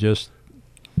just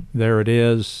there it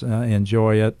is,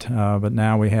 enjoy it, but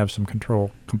now we have some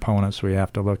control components we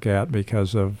have to look at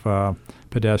because of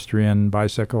pedestrian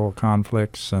bicycle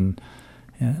conflicts, and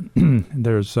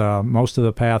there's most of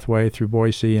the pathway through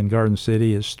Boise and Garden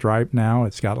City is striped now.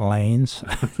 It's got lanes.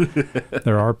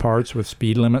 There are parts with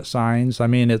speed limit signs. I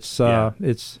mean, it's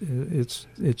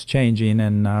changing,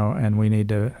 and we need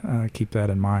to keep that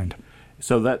in mind.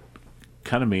 So that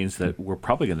kind of means that we're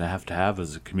probably going to have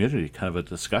as a community kind of a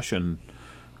discussion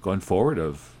going forward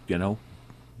of,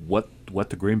 what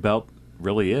the Greenbelt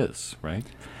really is, right?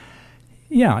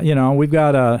 Yeah, we've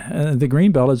got the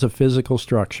Greenbelt is a physical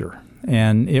structure,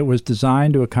 and it was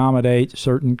designed to accommodate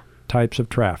certain types of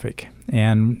traffic.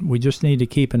 And we just need to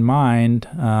keep that in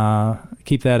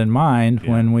mind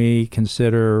when we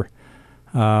consider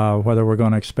whether we're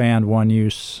going to expand one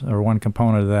use or one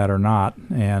component of that or not,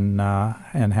 and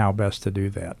how best to do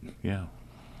that. Yeah.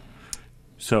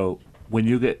 So when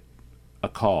you get a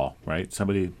call, right?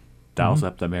 Somebody dials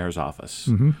up the mayor's office.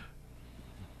 Mm-hmm.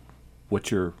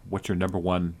 What's your number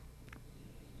one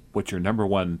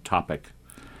topic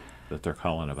that they're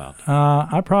calling about?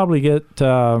 I probably get,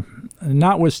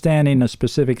 notwithstanding a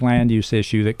specific land use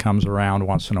issue that comes around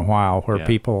once in a while where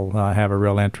people have a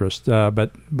real interest,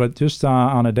 but just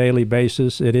on a daily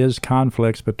basis, it is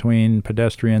conflicts between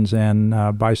pedestrians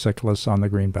and bicyclists on the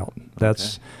Greenbelt.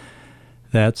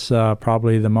 That's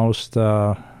probably the most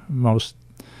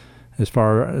as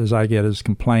far as I get is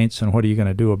complaints and what are you going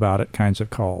to do about it kinds of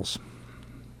calls.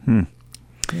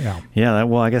 Yeah.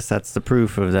 Well, I guess that's the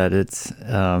proof of that. It's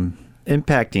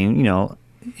impacting,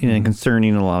 and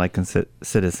concerning a lot of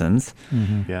citizens.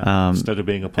 Yeah. Instead of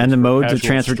being a place and the for modes casual of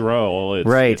transport, stroll,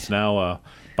 it's now a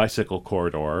bicycle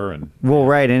corridor. And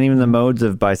and even the modes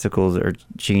of bicycles are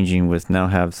changing. With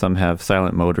now some have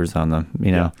silent motors on them.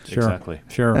 Sure. Exactly.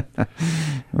 Sure.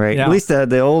 Right. Yeah. At least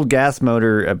the old gas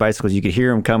motor bicycles, you could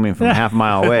hear them coming from a half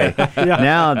mile away.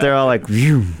 Now they're all like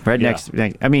next.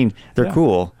 I mean, they're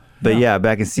cool, but but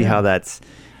I can see how that's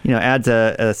adds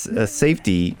a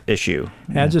safety issue.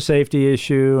 Adds a safety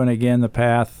issue, and again, the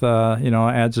path,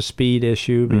 adds a speed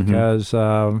issue because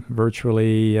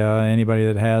virtually anybody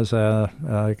that has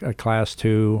a Class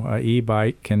 2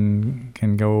 e-bike can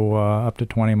go up to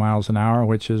 20 miles an hour,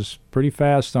 which is pretty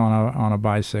fast on a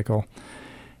bicycle.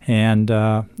 And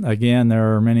again,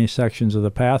 there are many sections of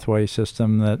the pathway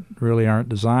system that really aren't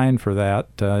designed for that,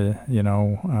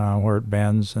 where it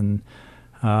bends, and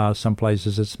some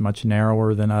places it's much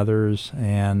narrower than others.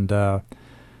 And,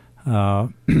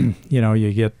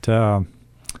 you get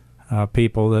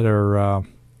people that are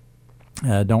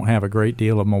don't have a great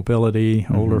deal of mobility,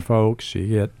 older folks. You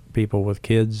get people with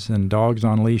kids and dogs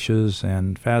on leashes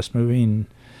and fast-moving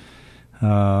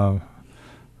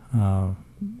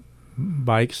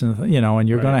bikes, and and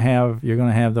you're going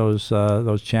to have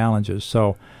those challenges.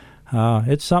 So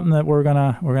it's something that we're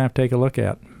gonna have to take a look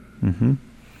at.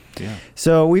 Yeah.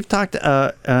 So we've talked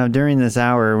during this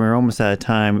hour. We're almost out of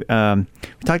time.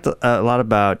 We talked a lot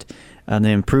about the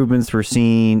improvements we're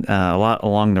seeing a lot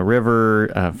along the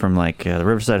river, from the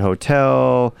Riverside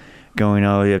Hotel, going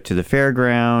all the way up to the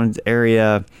fairgrounds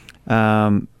area.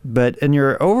 But in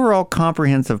your overall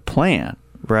comprehensive plan,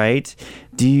 right?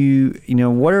 Do you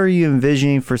what are you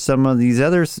envisioning for some of these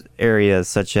other areas,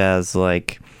 such as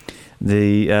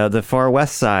the far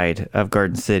west side of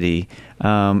Garden City?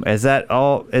 Is that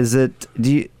all? Is it?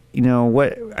 Do you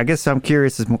what? I guess I'm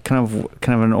curious. Is kind of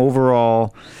an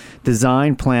overall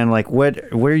design plan. What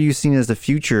are you seeing as the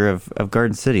future of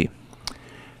Garden City?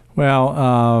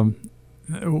 Well,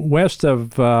 west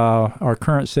of our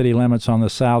current city limits on the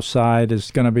south side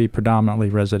is going to be predominantly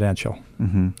residential.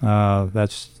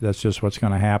 That's just what's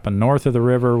going to happen. North of the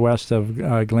river, west of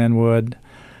Glenwood,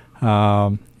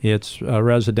 it's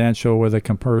residential with a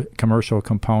commercial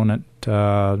component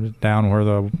down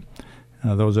where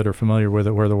those that are familiar with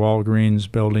it, where the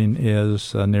Walgreens building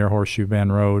is near Horseshoe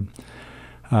Bend Road.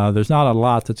 There's not a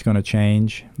lot that's going to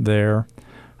change there.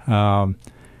 A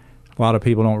lot of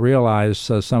people don't realize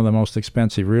some of the most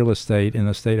expensive real estate in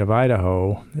the state of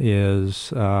Idaho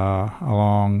is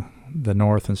along the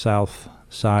north and south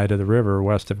side of the river,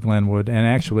 west of Glenwood, and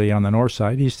actually on the north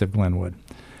side, east of Glenwood.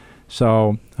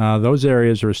 So those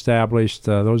areas are established.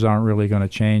 Those aren't really going to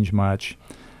change much.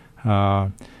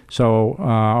 So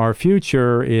our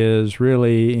future is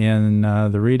really in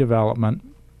the redevelopment.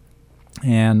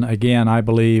 And again, I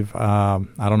believe, I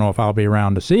don't know if I'll be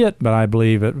around to see it, but I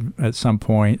believe at some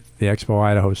point the Expo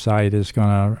Idaho site is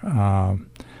going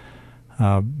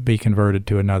to be converted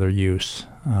to another use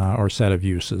or set of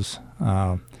uses.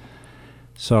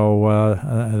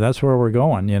 So that's where we're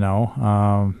going,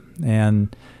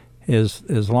 and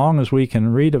as long as we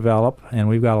can redevelop, and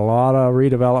we've got a lot of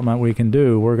redevelopment we can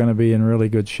do, we're going to be in really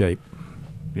good shape.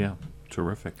 Yeah,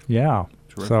 terrific. Yeah.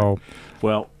 Terrific. So,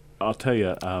 well, I'll tell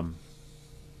you,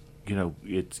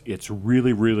 it's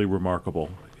really, really remarkable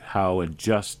how in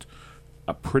just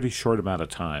a pretty short amount of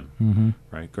time,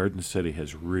 right, Garden City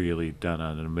has really done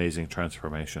an amazing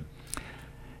transformation.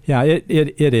 Yeah, it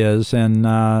is, and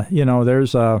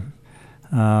there's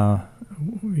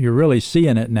you're really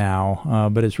seeing it now,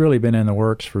 but it's really been in the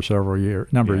works for several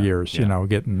number of years. Yeah.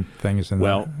 Getting things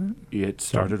in. It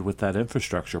started with that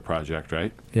infrastructure project,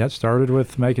 right? Yeah, it started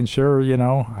with making sure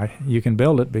you can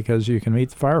build it because you can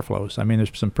meet the fire flows. I mean,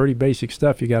 there's some pretty basic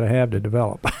stuff you got to have to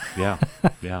develop. Yeah.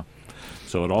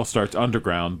 So it all starts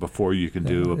underground before you can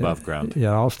do above ground.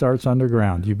 Yeah, it all starts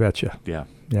underground. You betcha. Yeah.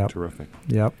 Yep. Terrific.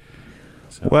 Yep.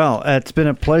 So. Well, it's been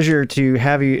a pleasure to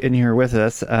have you in here with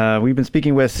us. We've been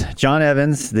speaking with John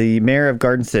Evans, the mayor of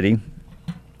Garden City.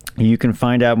 You can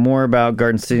find out more about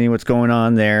Garden City, what's going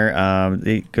on there.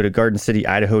 Go to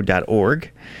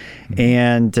gardencityidaho.org.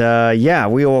 And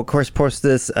we will, of course, post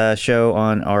this show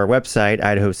on our website,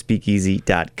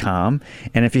 idahospeakeasy.com.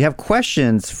 And if you have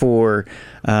questions for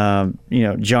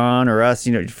John or us,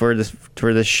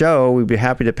 for this show, we'd be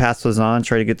happy to pass those on,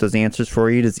 try to get those answers for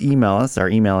you. Just email us. Our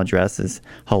email address is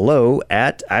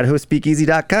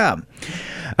hello@idahospeakeasy.com.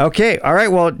 Okay. All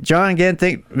right. Well, John, again,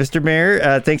 Mr.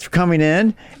 Mayor, thanks for coming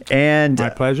in. And my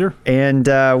pleasure. And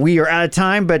we are out of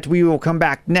time, but we will come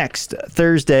back next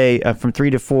Thursday from 3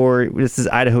 to 4. This is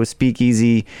Idaho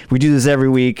Speakeasy. We do this every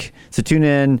week, so tune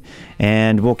in,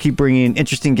 and we'll keep bringing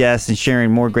interesting guests and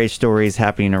sharing more great stories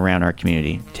happening around our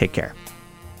community. Take care.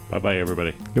 Bye-bye,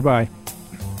 everybody. Goodbye.